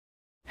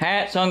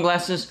Hat,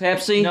 sunglasses,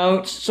 Pepsi,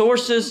 notes,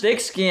 sources,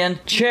 thick skin,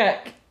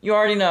 check. You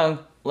already know.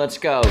 Let's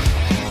go.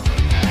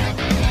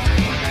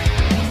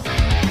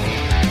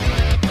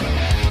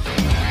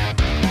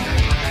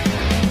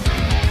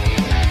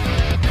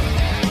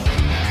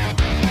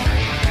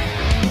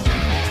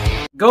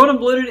 Golden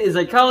Blooded is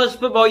a college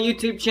football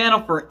YouTube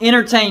channel for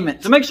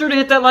entertainment. So make sure to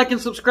hit that like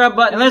and subscribe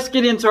button, and let's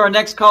get into our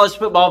next college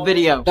football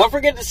video. Don't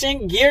forget to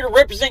send gear to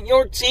represent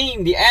your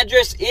team. The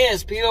address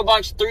is P.O.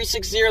 Box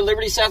 360,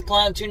 Liberty, South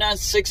Carolina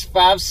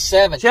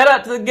 29657. Shout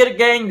out to the Get It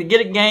Gang. The Get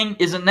It Gang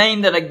is a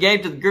name that I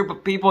gave to the group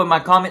of people in my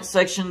comment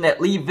section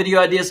that leave video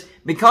ideas.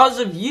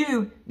 Because of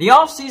you, the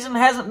off season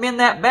hasn't been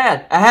that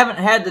bad. I haven't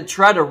had to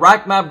try to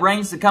rack my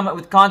brains to come up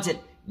with content.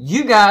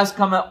 You guys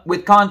come up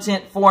with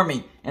content for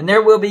me. And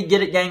there will be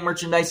Get It Gang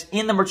merchandise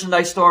in the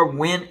merchandise store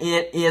when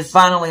it is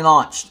finally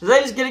launched.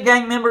 Today's Get It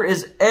Gang member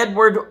is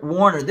Edward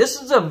Warner.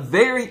 This is a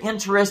very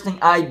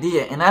interesting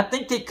idea, and I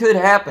think it could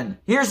happen.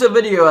 Here's a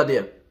video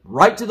idea.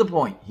 Right to the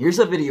point. Here's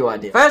a video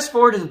idea. Fast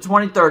forward to the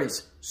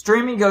 2030s.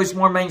 Streaming goes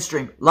more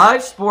mainstream.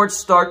 Live sports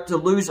start to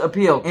lose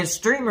appeal, and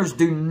streamers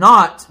do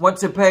not want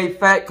to pay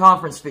fat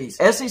conference fees.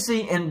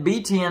 SEC and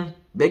Big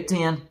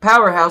Ten,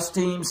 powerhouse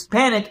teams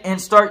panic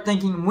and start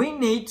thinking we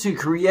need to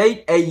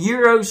create a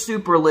Euro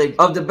Super League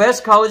of the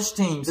best college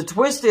teams. The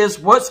twist is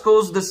what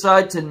schools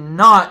decide to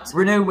not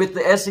renew with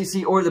the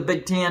SEC or the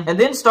Big Ten and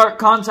then start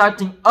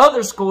contacting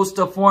other schools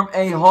to form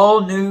a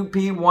whole new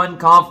P1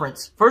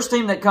 conference. First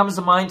team that comes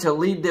to mind to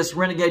lead this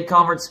renegade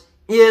conference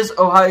is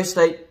Ohio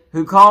State,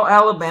 who call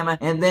Alabama,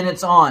 and then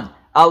it's on.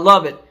 I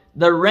love it.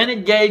 The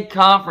Renegade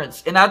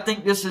Conference, and I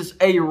think this is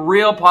a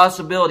real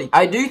possibility.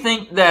 I do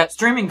think that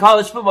streaming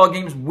college football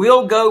games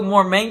will go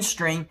more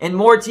mainstream, and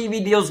more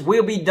TV deals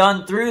will be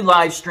done through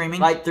live streaming,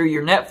 like through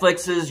your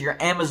Netflixes, your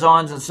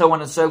Amazons, and so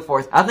on and so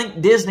forth. I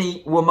think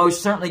Disney will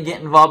most certainly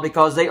get involved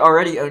because they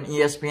already own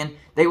ESPN.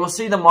 They will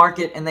see the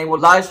market, and they will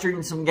live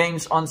stream some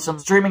games on some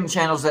streaming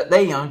channels that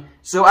they own.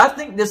 So I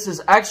think this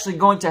is actually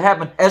going to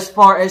happen as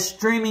far as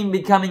streaming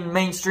becoming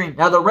mainstream.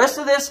 Now, the rest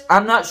of this,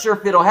 I'm not sure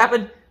if it'll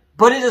happen,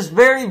 but it is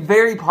very,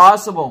 very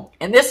possible.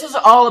 And this is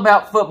all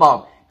about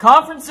football.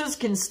 Conferences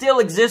can still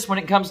exist when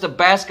it comes to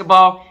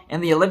basketball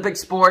and the Olympic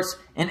sports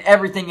and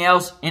everything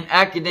else, and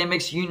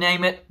academics, you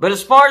name it. But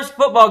as far as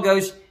football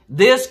goes,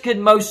 this could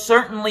most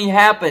certainly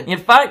happen. In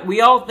fact, we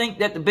all think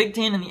that the Big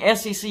Ten and the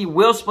SEC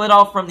will split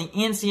off from the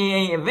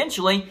NCAA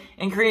eventually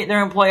and create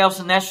their own playoffs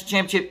and national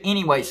championship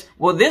anyways.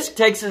 Well, this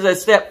takes us a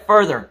step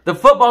further. The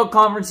football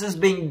conferences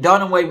being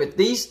done away with.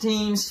 These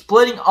teams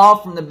splitting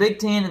off from the Big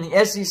Ten and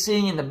the SEC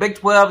and the Big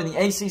 12 and the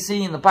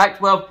ACC and the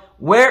Pac-12,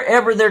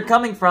 wherever they're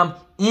coming from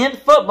in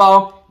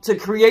football, to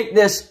create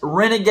this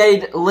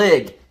renegade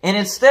league. And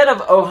instead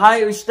of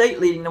Ohio State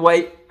leading the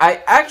way,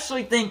 I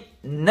actually think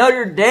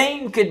Notre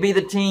Dame could be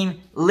the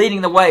team leading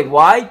the way.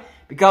 Why?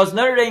 Because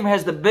Notre Dame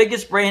has the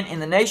biggest brand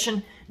in the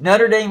nation.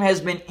 Notre Dame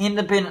has been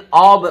independent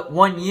all but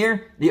 1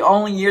 year. The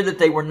only year that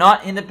they were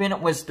not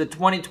independent was the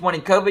 2020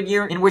 COVID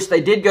year, in which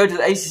they did go to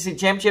the ACC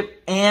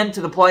championship and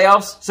to the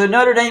playoffs. So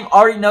Notre Dame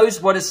already knows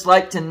what it's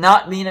like to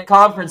not be in a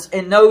conference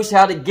and knows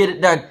how to get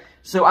it done.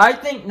 So I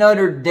think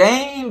Notre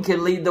Dame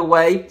can lead the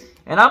way.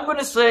 And I'm going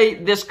to say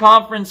this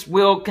conference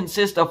will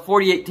consist of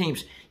 48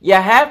 teams. You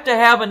have to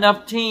have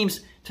enough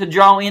teams to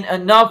draw in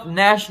enough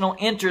national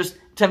interest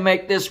to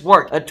make this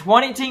work. A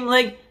 20-team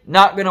league,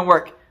 not going to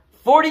work.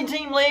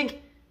 40-team league,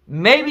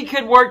 maybe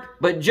could work,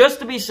 but just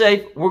to be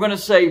safe, we're going to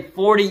say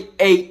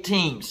 48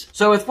 teams.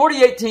 So with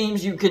 48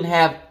 teams, you can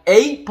have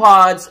 8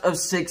 pods of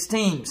 6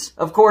 teams.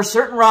 Of course,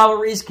 certain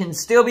rivalries can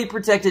still be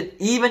protected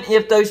even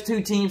if those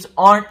 2 teams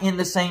aren't in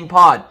the same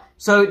pod.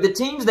 So the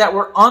teams that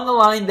were on the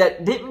line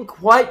that didn't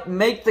quite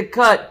make the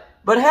cut,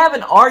 but have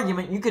an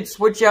argument, you could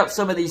switch out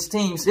some of these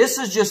teams. This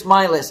is just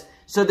my list.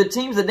 So the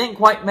teams that didn't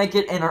quite make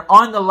it and are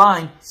on the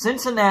line: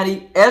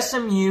 Cincinnati,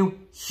 SMU,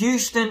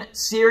 Houston,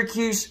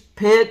 Syracuse,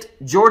 Pitt,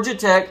 Georgia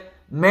Tech,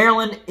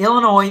 Maryland,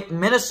 Illinois,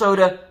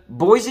 Minnesota,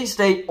 Boise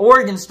State,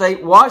 Oregon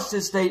State,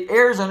 Washington State,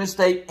 Arizona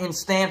State, and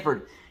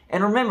Stanford.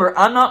 And remember,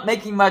 I'm not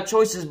making my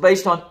choices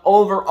based on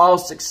overall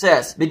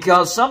success,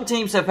 because some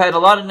teams have had a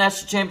lot of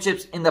national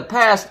championships in the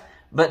past,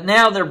 but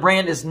now their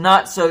brand is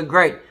not so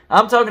great.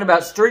 I'm talking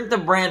about strength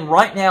of brand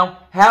right now,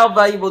 how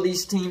valuable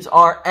these teams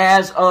are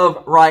as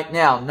of right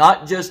now,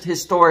 not just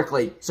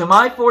historically. So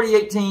my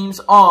 48 teams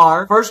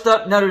are, first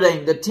up, Notre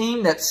Dame, the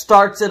team that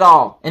starts it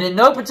all. And in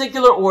no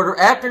particular order,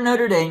 after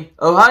Notre Dame,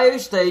 Ohio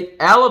State,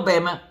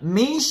 Alabama,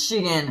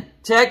 Michigan,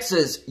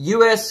 Texas,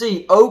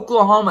 USC,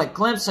 Oklahoma,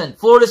 Clemson,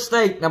 Florida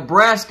State,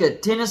 Nebraska,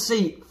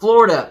 Tennessee,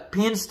 Florida,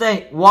 Penn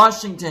State,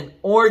 Washington,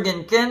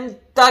 Oregon,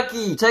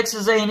 Kentucky,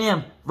 Texas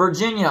A&M,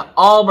 Virginia,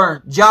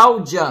 Auburn,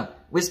 Georgia,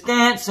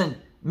 Wisconsin,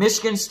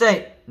 Michigan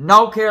State,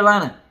 North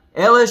Carolina,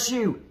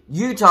 LSU,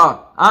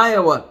 Utah,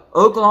 Iowa,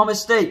 Oklahoma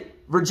State,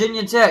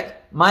 Virginia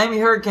Tech, Miami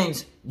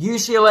Hurricanes,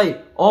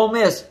 UCLA, Ole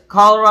Miss,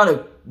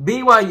 Colorado,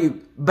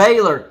 BYU,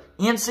 Baylor,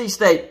 NC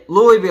State,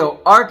 Louisville,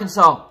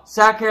 Arkansas,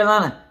 South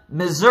Carolina,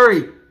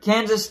 Missouri,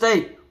 Kansas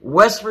State,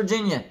 West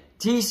Virginia,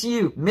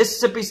 TCU,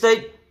 Mississippi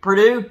State,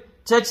 Purdue,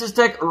 Texas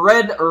Tech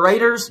Red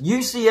Raiders,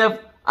 UCF,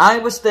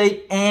 Iowa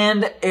State,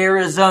 and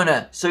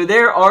Arizona. So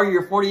there are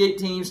your 48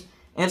 teams.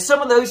 And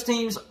some of those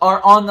teams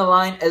are on the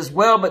line as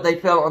well, but they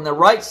fell on the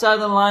right side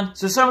of the line.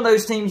 So some of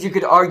those teams you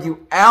could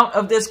argue out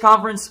of this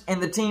conference,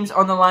 and the teams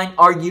on the line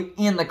argue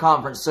in the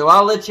conference. So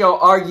I'll let y'all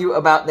argue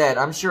about that.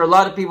 I'm sure a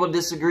lot of people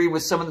disagree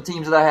with some of the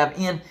teams that I have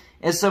in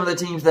and some of the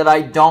teams that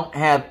I don't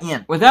have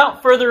in.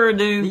 Without further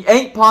ado, the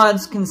 8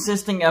 pods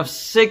consisting of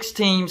 6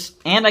 teams,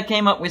 and I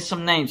came up with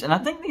some names. And I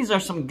think these are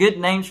some good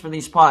names for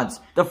these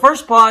pods. The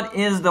first pod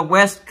is the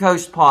West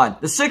Coast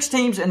pod. The 6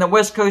 teams in the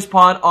West Coast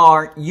pod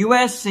are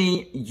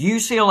USC,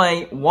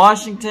 UCLA,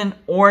 Washington,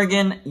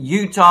 Oregon,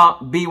 Utah,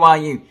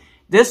 BYU.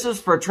 This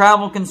is for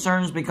travel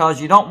concerns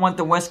because you don't want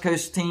the West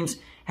Coast teams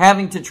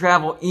having to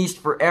travel east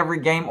for every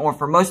game or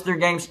for most of their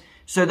games,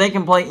 so they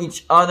can play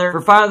each other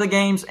for 5 of the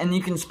games, and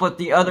you can split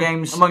the other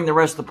games among the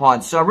rest of the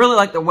pods. So I really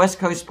like the West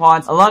Coast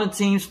pods. A lot of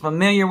teams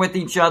familiar with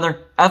each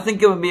other. I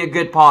think it would be a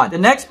good pod. The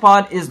next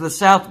pod is the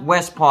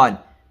Southwest pod.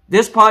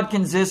 This pod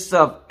consists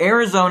of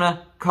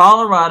Arizona,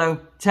 Colorado,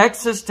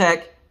 Texas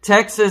Tech,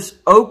 Texas,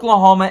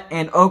 Oklahoma,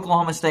 and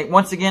Oklahoma State.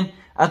 Once again,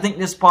 I think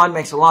this pod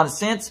makes a lot of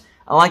sense.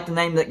 I like the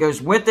name that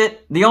goes with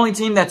it. The only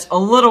team that's a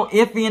little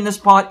iffy in this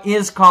pod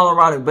is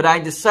Colorado, but I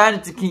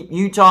decided to keep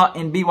Utah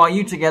and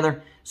BYU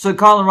together, so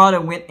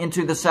Colorado went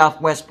into the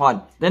Southwest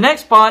pod. The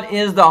next pod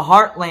is the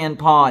Heartland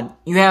pod.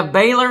 You have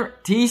Baylor,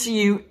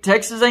 TCU,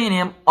 Texas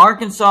A&M,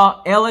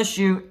 Arkansas,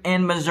 LSU,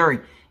 and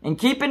Missouri. And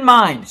keep in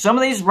mind, some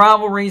of these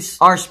rivalries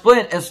are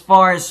split as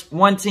far as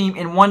one team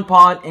in one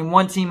pod and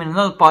one team in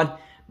another pod.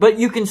 But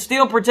you can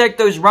still protect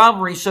those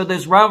rivalries, so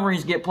those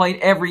rivalries get played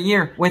every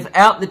year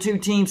without the 2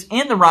 teams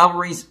in the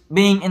rivalries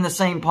being in the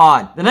same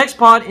pod. The next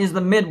pod is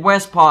the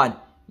Midwest pod.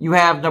 You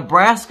have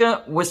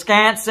Nebraska,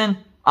 Wisconsin,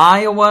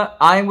 Iowa,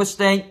 Iowa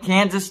State,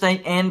 Kansas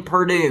State, and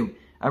Purdue.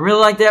 I really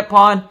like that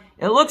pod.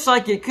 It looks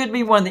like it could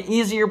be one of the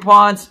easier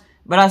pods,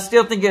 but I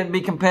still think it would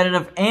be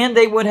competitive, and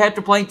they would have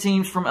to play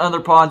teams from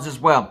other pods as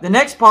well. The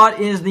next pod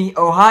is the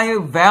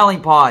Ohio Valley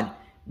pod.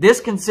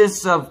 This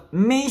consists of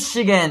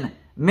Michigan,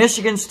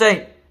 Michigan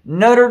State,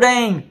 Notre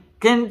Dame,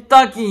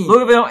 Kentucky,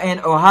 Louisville,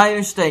 and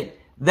Ohio State.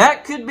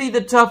 That could be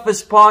the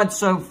toughest pod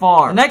so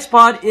far. The next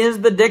pod is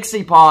the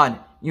Dixie pod.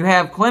 You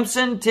have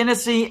Clemson,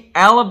 Tennessee,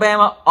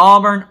 Alabama,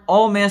 Auburn,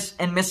 Ole Miss,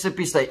 and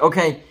Mississippi State.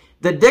 Okay,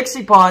 the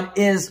Dixie pod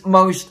is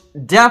most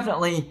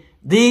definitely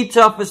the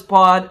toughest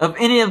pod of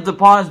any of the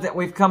pods that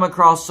we've come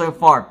across so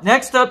far.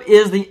 Next up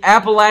is the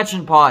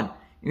Appalachian pod.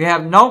 You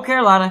have North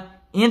Carolina,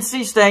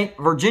 NC State,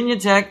 Virginia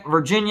Tech,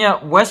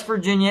 Virginia, West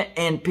Virginia,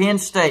 and Penn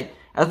State.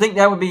 I think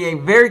that would be a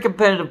very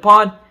competitive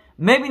pod.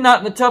 Maybe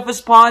not the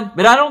toughest pod,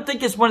 but I don't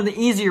think it's one of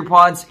the easier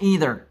pods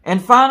either.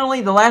 And finally,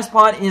 the last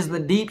pod is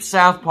the Deep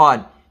South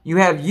pod. You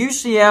have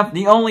UCF,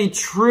 the only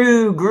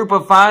true group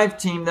of 5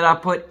 team that I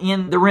put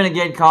in the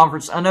Renegade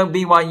Conference. I know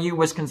BYU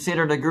was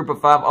considered a group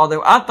of 5,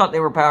 although I thought they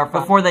were Power 5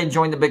 before they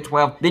joined the Big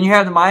 12. Then you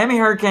have the Miami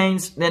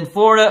Hurricanes, then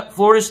Florida,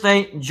 Florida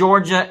State,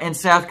 Georgia, and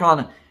South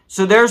Carolina.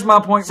 So there's my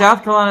point.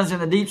 South Carolina's in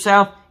the Deep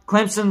South.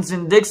 Clemson's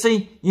in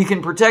Dixie. You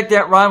can protect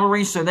that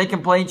rivalry so they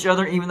can play each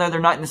other even though they're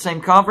not in the same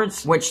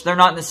conference, which they're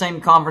not in the same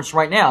conference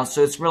right now,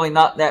 so it's really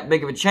not that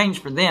big of a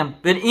change for them.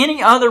 But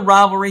any other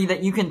rivalry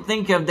that you can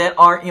think of that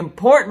are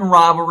important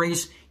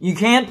rivalries, you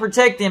can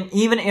protect them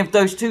even if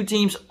those 2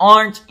 teams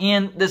aren't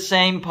in the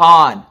same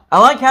pod. I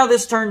like how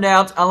this turned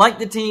out. I like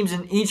the teams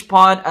in each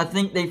pod. I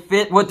think they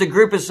fit what the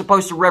group is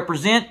supposed to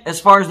represent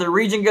as far as their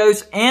region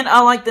goes, and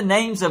I like the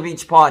names of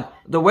each pod.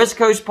 The West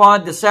Coast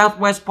pod, the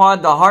Southwest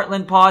pod, the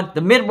Heartland pod,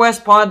 the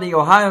Midwest pod, the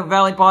Ohio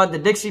Valley pod, the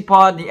Dixie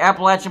pod, the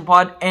Appalachian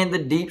pod, and the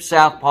Deep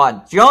South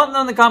pod. So y'all let me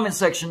know in the comment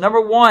section. Number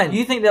 1, do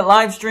you think that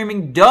live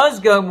streaming does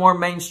go more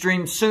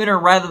mainstream sooner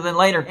rather than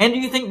later? And do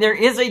you think there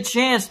is a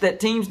chance that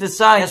teams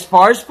decide, as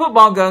far as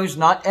football goes,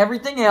 not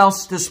everything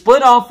else, to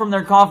split off from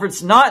their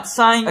conference, not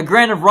sign a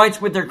grant of rights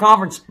with their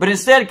conference, but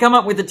instead come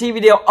up with a TV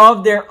deal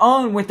of their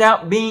own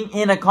without being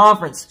in a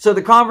conference? So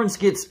the conference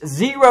gets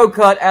 0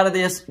 cut out of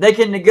this. They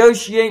can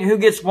negotiate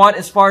who gets what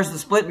as far as the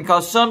split,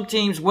 because some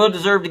teams will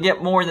deserve to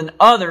get more than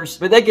others,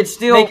 but they could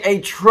still make a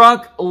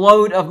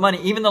truckload of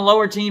money. Even the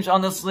lower teams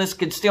on this list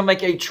could still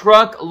make a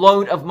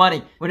truckload of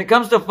money. When it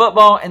comes to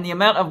football and the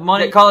amount of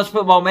money that college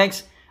football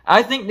makes,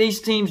 I think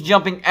these teams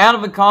jumping out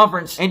of a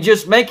conference and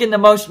just making the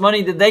most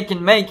money that they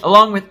can make,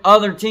 along with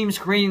other teams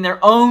creating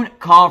their own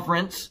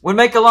conference, would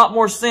make a lot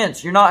more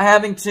sense. You're not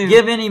having to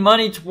give any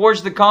money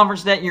towards the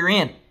conference that you're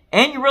in.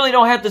 And you really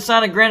don't have to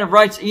sign a grant of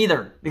rights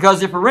either.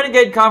 Because if a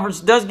Renegade Conference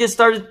does get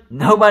started,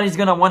 nobody's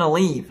going to want to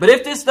leave. But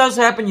if this does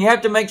happen, you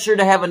have to make sure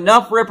to have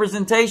enough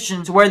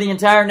representation to where the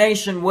entire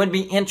nation would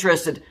be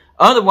interested.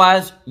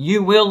 Otherwise,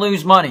 you will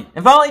lose money.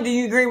 And finally, do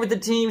you agree with the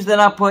teams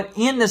that I put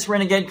in this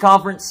Renegade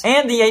Conference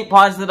and the 8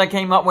 pods that I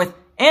came up with?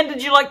 And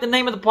did you like the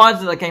name of the pods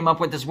that I came up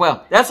with as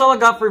well? That's all I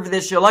got for you for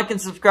this show. Like and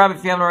subscribe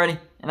if you haven't already.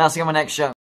 And I'll see you on my next show.